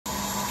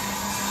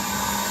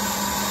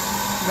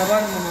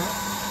Dabar mana?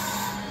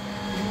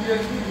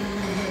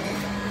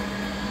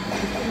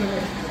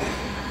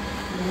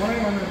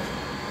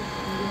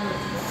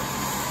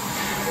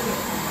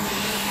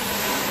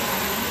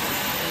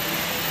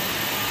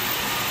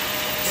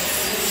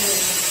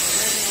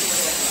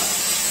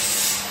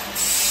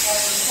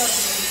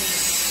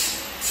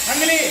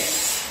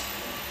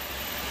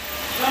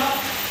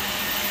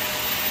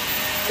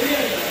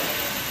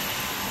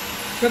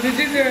 So this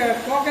is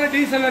a Coconut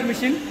Deshelling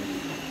Machine.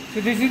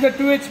 So this is the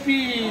 2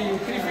 HP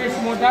 3-phase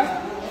motor.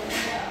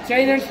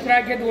 Chain and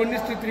sprocket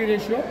 1:3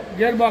 ratio.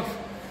 Gearbox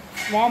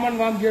warm and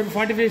warm gear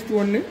 40 phase to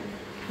 1. This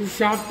is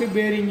shaft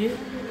bearing.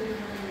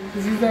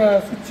 This is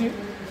the switch.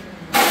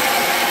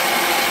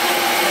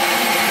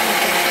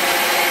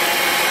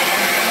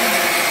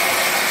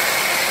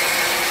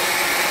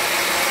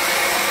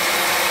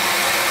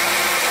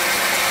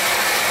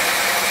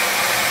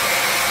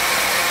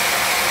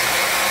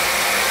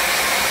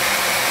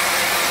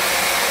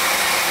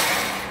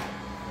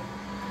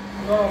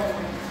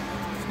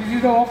 This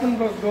is the open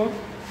close door.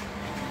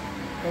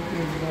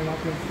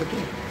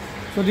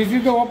 So this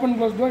is the open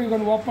close door. You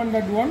can open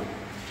that one.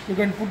 You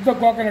can put the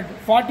coconut.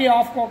 40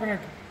 half coconut.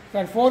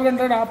 Sorry,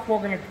 400 half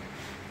coconut.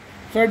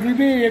 So it will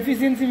be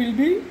efficiency will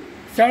be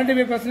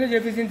 75%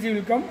 efficiency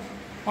will come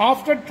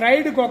after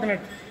dried coconut.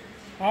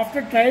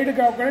 After dried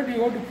coconut,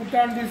 you have to put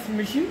on this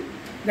machine.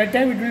 That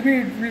time it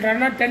will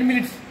run at 10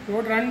 minutes. You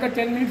have to run the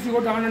 10 minutes. You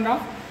have to on and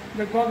off.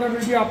 The coconut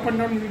will be up and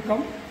down will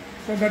come.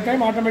 So that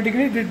time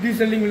automatically the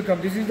deshelling will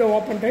come. This is the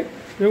open type.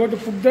 You have to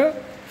put the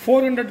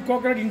 400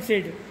 coconut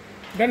inside.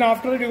 Then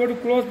after that you have to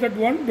close that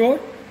one door.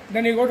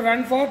 Then you have to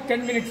run for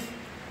 10 minutes.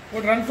 You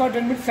have to run for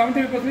 10 minutes.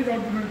 75%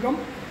 output will come.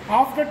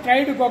 After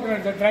dried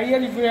coconut, the dryer,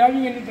 if you are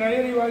having any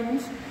dryer, you have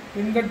means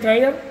in the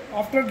dryer,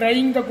 after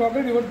drying the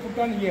coconut, you have to put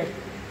on here.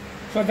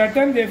 So that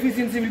time the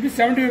efficiency will be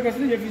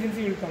 75%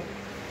 efficiency will come.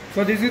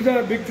 So this is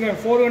the big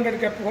 400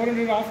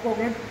 half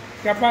coconut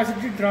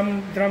capacity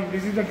drum.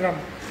 This is the drum.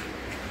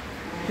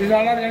 These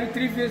all are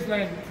 3-phase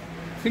line.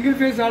 Single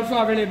phase also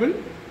available.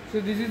 So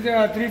this is the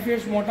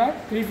 3-phase motor,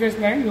 3-phase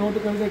line. You have to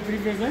consider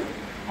 3-phase line.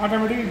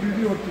 Automatically it will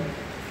be working.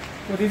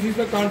 So this is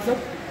the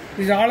concept.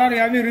 These all are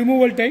having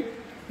removal type.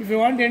 If you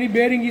want any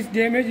bearing is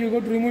damaged, you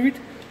go to remove it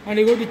and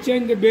you go to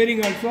change the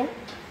bearing also.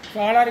 So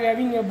all are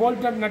having a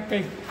bolt and nut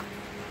type.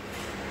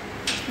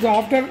 So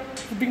after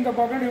putting the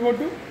coconut, you go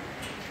to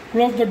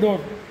close the door.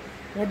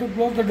 You have to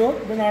close the door,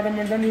 then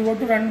automatically you go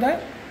to run the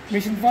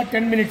machine for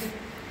 10 minutes.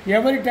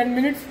 Every 10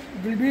 minutes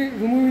it will be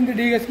removing the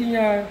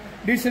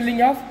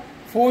deshelling of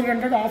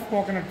 400 half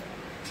coconut.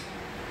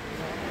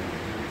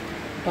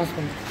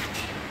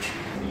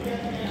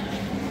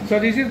 So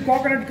this is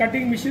coconut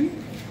cutting machine.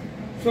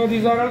 So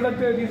these are all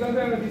this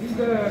is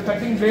the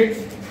cutting blades.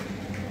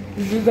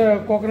 This is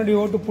the coconut you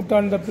have to put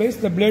on the place.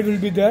 The blade will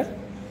be there.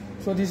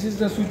 So this is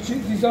the switch.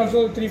 This is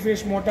also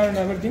 3-phase motor and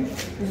everything.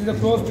 This is the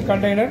closed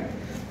container.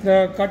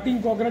 The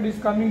cutting coconut is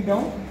coming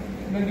down.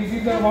 Then this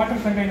is the water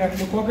container.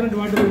 The coconut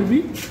water will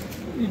be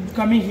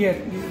coming here.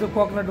 This is the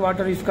coconut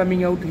water is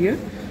coming out here.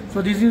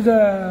 So this is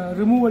the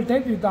removal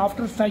type.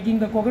 After striking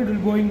the coconut, it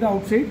will go in the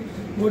outside.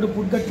 You have to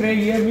put the tray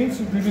here,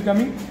 means it will be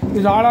coming.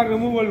 These all are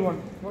removal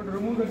one. You have to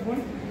remove that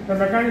one. The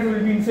mechanism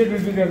will be inside.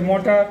 Will be there.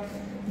 Motor,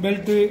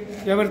 belt,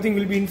 everything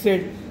will be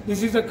inside.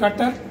 This is the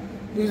cutter.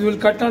 This will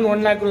cut on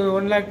 1 lakh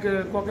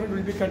coconut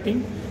will be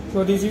cutting.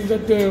 So this is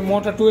the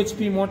motor, 2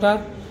 HP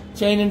motor,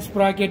 chain and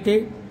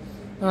sprocket.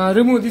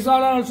 Remove. These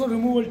all are also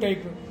removal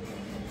type.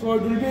 So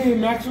it will be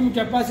maximum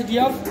capacity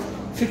of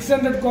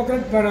 600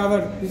 coconut per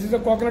hour. This is the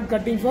coconut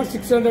cutting for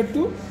 600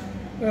 to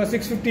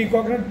 650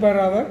 coconut per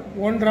hour.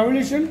 One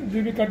revolution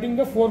will be cutting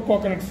the 4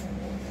 coconuts.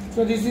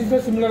 So this is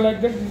the similar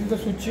like that. This is the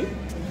switch.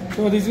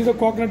 So this is the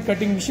coconut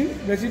cutting machine.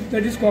 That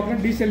is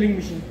coconut deshelling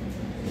machine.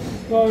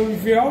 So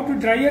if you have to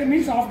dryer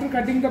means after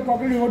cutting the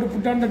coconut you have to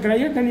put on the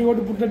dryer, then you have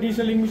to put the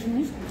deshelling machine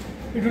means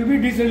it will be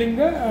deshelling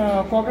the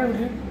coconut.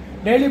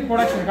 Daily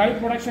production, high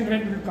production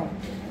rate will come.